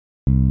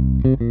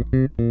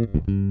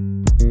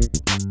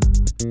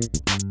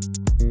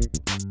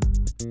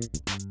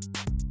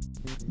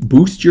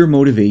Boost Your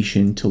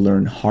Motivation to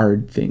Learn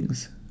Hard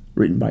Things,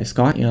 written by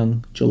Scott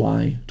Young,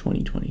 July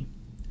 2020.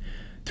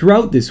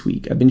 Throughout this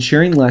week, I've been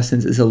sharing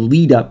lessons as a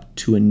lead up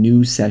to a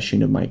new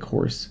session of my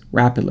course,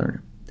 Rapid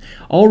Learner.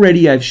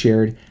 Already I've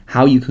shared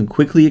how you can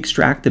quickly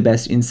extract the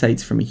best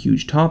insights from a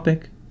huge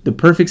topic, the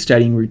perfect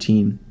studying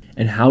routine,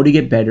 and how to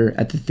get better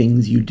at the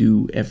things you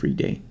do every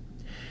day.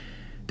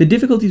 The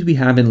difficulties we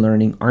have in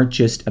learning aren't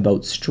just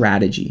about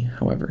strategy,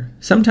 however.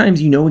 Sometimes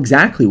you know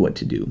exactly what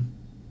to do.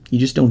 You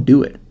just don't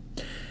do it.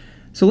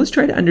 So let's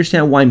try to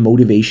understand why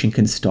motivation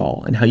can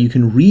stall and how you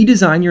can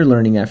redesign your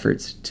learning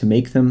efforts to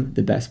make them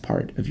the best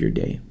part of your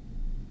day.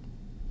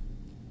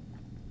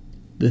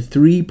 The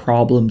 3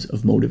 problems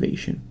of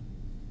motivation.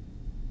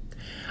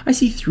 I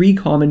see 3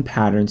 common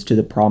patterns to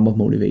the problem of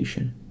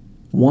motivation.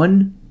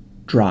 1,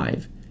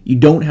 drive. You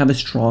don't have a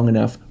strong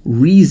enough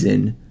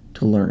reason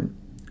to learn.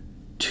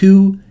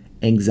 2,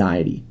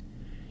 anxiety.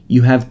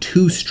 You have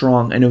too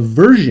strong an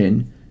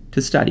aversion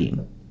to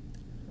studying.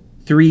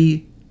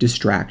 3,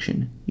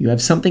 distraction. You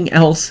have something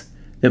else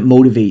that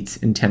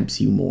motivates and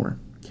tempts you more.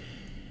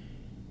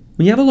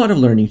 When you have a lot of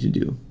learning to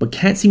do, but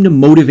can't seem to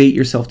motivate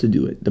yourself to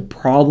do it, the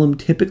problem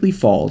typically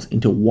falls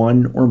into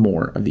one or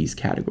more of these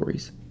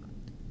categories.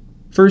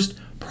 First,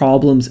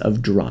 problems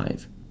of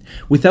drive.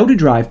 Without a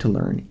drive to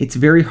learn, it's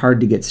very hard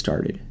to get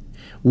started.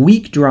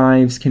 Weak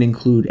drives can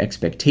include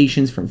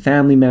expectations from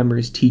family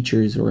members,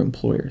 teachers, or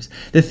employers.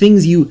 The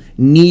things you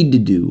need to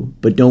do,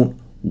 but don't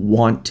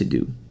want to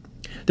do.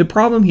 The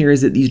problem here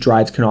is that these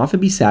drives can often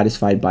be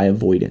satisfied by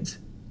avoidance.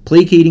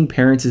 Placating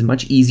parents is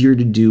much easier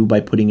to do by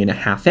putting in a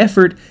half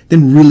effort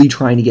than really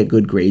trying to get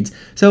good grades,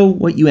 so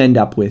what you end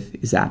up with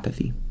is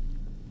apathy.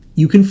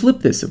 You can flip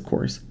this, of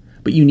course,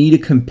 but you need a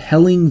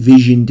compelling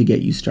vision to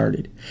get you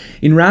started.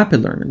 In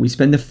Rapid Learner, we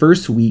spend the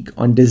first week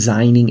on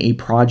designing a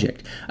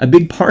project. A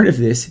big part of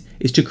this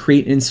is to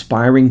create an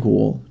inspiring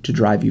goal to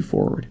drive you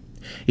forward.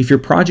 If your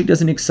project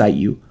doesn't excite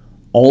you,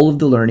 all of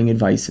the learning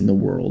advice in the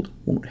world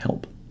won't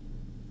help.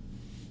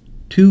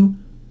 2,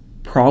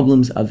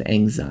 problems of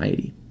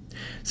anxiety.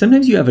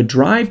 Sometimes you have a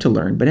drive to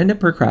learn, but end up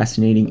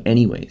procrastinating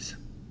anyways.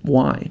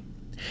 Why?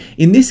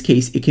 In this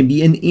case, it can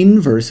be an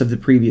inverse of the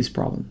previous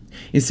problem.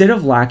 Instead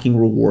of lacking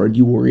reward,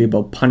 you worry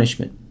about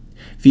punishment.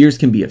 Fears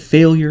can be of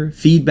failure,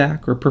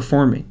 feedback, or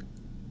performing.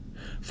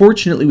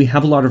 Fortunately, we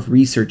have a lot of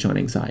research on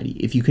anxiety.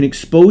 If you can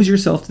expose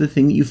yourself to the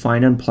thing that you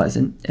find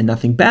unpleasant and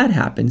nothing bad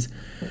happens,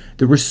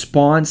 the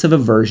response of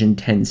aversion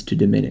tends to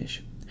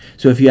diminish.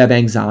 So if you have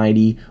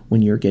anxiety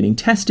when you're getting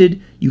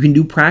tested, you can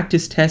do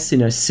practice tests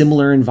in a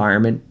similar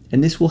environment,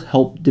 and this will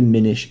help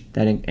diminish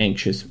that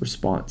anxious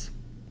response.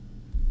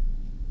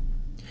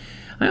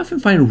 I often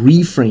find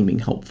reframing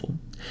helpful.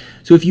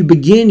 So if you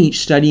begin each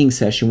studying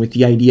session with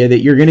the idea that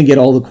you're going to get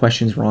all the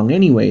questions wrong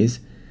anyways,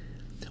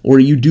 or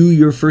you do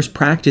your first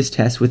practice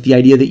test with the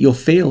idea that you'll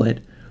fail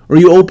it, or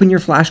you open your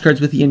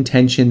flashcards with the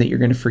intention that you're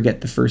going to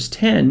forget the first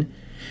 10,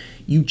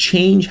 you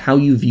change how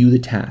you view the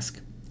task.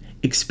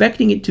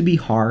 Expecting it to be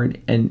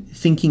hard and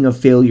thinking of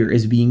failure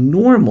as being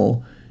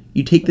normal,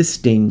 you take the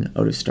sting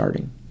out of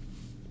starting.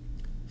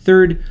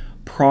 3rd,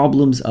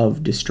 problems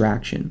of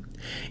distraction.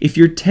 If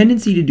your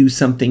tendency to do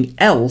something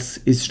else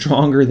is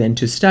stronger than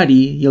to study,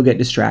 you'll get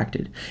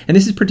distracted. And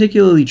this is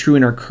particularly true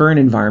in our current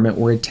environment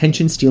where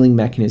attention-stealing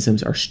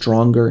mechanisms are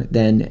stronger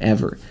than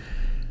ever.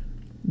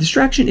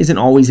 Distraction isn't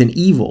always an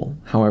evil,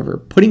 however.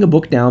 Putting a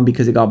book down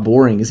because it got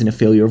boring isn't a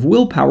failure of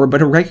willpower,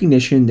 but a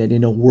recognition that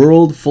in a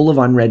world full of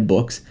unread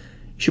books,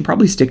 you should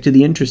probably stick to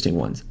the interesting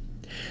ones.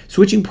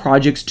 Switching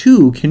projects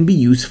too can be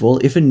useful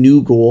if a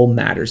new goal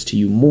matters to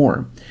you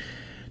more.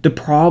 The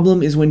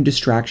problem is when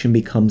distraction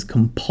becomes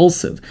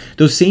compulsive.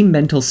 Those same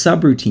mental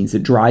subroutines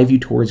that drive you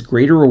towards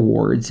greater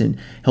rewards and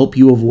help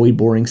you avoid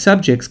boring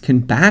subjects can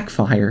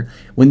backfire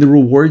when the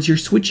rewards you're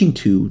switching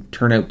to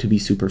turn out to be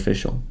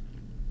superficial.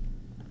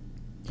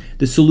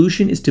 The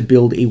solution is to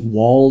build a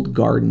walled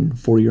garden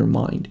for your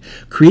mind.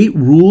 Create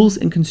rules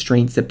and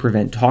constraints that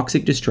prevent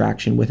toxic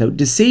distraction without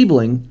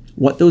disabling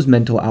what those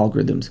mental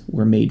algorithms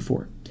were made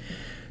for.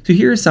 So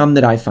here are some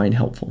that I find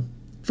helpful.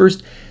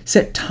 First,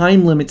 set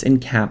time limits and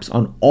caps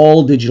on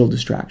all digital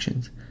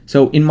distractions.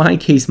 So in my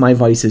case, my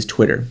vice is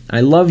Twitter.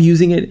 I love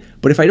using it,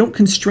 but if I don't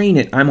constrain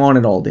it, I'm on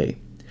it all day.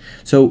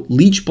 So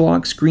leech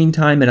block, screen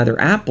time, and other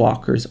app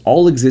blockers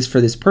all exist for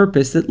this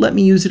purpose that let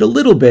me use it a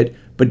little bit,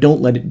 but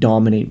don't let it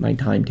dominate my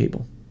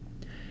timetable.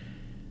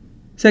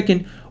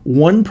 Second,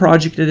 one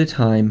project at a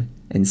time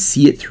and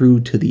see it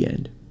through to the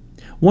end.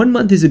 1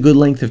 month is a good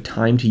length of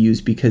time to use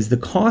because the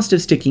cost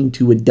of sticking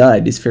to a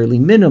dud is fairly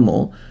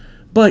minimal,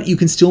 but you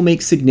can still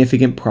make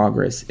significant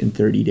progress in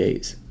 30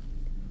 days.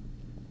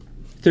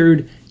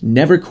 Third,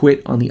 never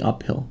quit on the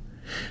uphill.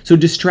 So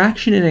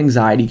distraction and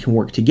anxiety can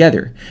work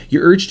together.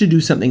 Your urge to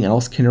do something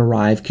else can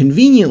arrive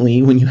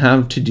conveniently when you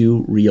have to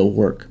do real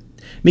work.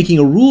 Making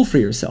a rule for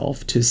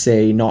yourself to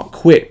say not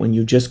quit when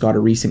you just got a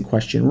recent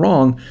question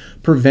wrong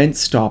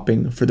prevents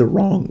stopping for the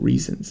wrong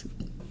reasons.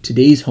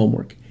 Today's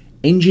homework,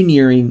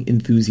 engineering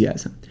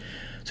enthusiasm.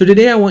 So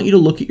today I want you to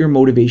look at your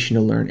motivation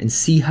to learn and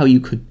see how you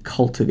could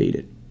cultivate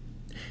it.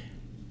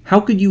 How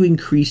could you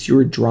increase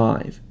your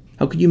drive?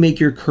 How could you make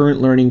your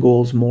current learning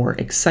goals more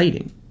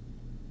exciting?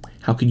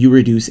 How could you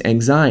reduce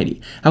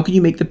anxiety? How could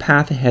you make the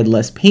path ahead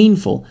less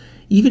painful,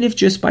 even if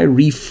just by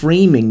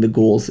reframing the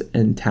goals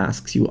and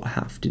tasks you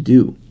have to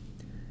do?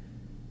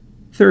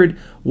 Third,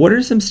 what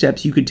are some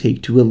steps you could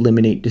take to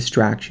eliminate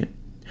distraction?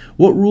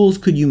 What rules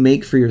could you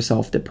make for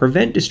yourself that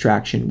prevent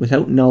distraction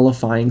without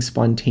nullifying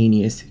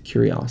spontaneous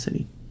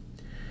curiosity?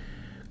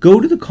 Go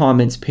to the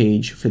comments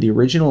page for the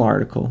original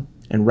article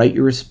and write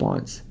your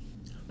response.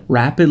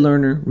 Rapid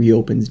Learner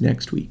reopens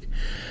next week.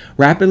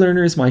 Rapid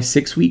Learner is my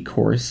 6-week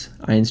course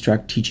I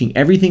instruct teaching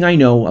everything I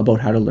know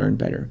about how to learn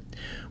better.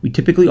 We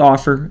typically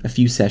offer a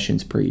few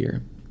sessions per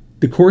year.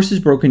 The course is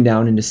broken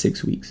down into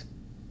 6 weeks.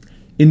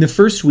 In the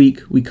first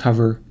week, we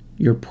cover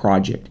your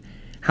project,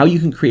 how you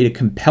can create a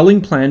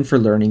compelling plan for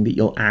learning that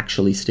you'll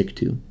actually stick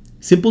to.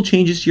 Simple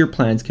changes to your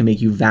plans can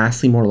make you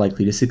vastly more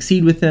likely to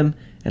succeed with them,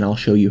 and I'll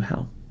show you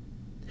how.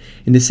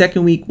 In the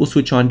second week, we'll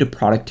switch on to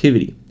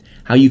productivity,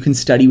 how you can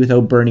study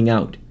without burning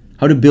out,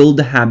 how to build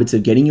the habits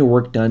of getting your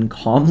work done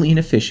calmly and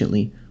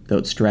efficiently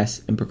without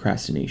stress and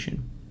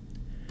procrastination.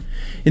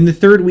 In the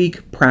third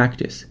week,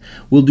 practice.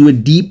 We'll do a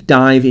deep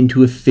dive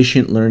into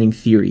efficient learning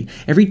theory,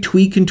 every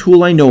tweak and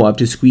tool I know of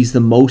to squeeze the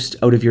most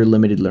out of your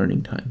limited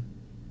learning time.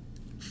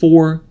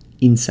 4,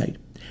 insight.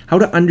 How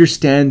to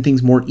understand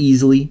things more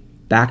easily,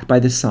 backed by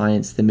the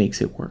science that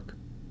makes it work.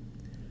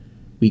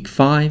 Week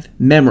 5,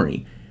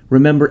 memory.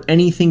 Remember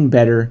anything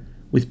better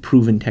with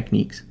proven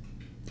techniques.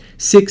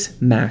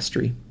 6,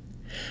 mastery.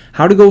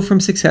 How to go from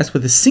success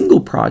with a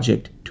single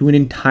project to an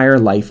entire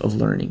life of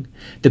learning.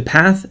 The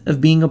path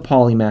of being a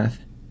polymath,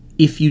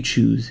 if you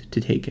choose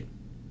to take it.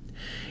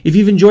 If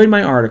you've enjoyed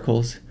my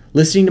articles,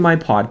 listening to my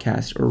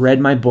podcast, or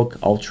read my book,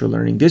 Ultra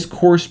Learning, this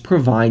course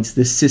provides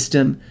the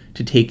system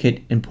to take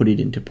it and put it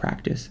into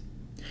practice.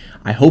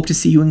 I hope to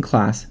see you in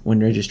class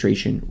when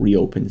registration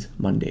reopens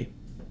Monday.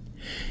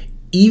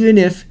 Even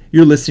if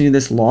you're listening to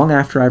this long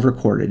after I've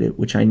recorded it,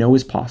 which I know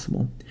is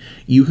possible,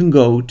 you can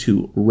go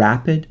to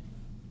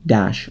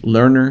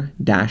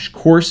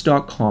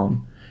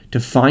rapid-learner-course.com to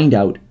find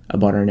out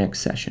about our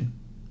next session.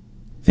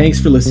 Thanks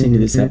for listening to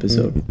this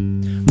episode.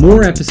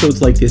 More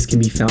episodes like this can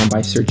be found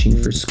by searching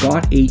for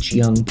Scott H.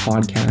 Young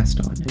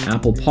Podcast on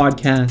Apple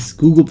Podcasts,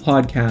 Google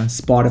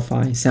Podcasts,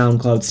 Spotify,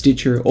 SoundCloud,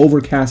 Stitcher,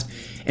 Overcast,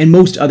 and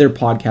most other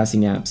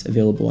podcasting apps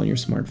available on your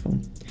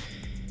smartphone.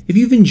 If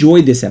you've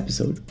enjoyed this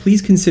episode,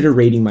 please consider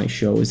rating my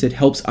show as it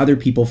helps other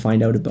people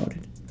find out about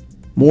it.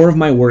 More of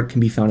my work can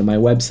be found on my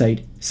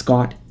website,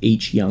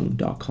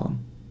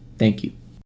 scotthyoung.com. Thank you.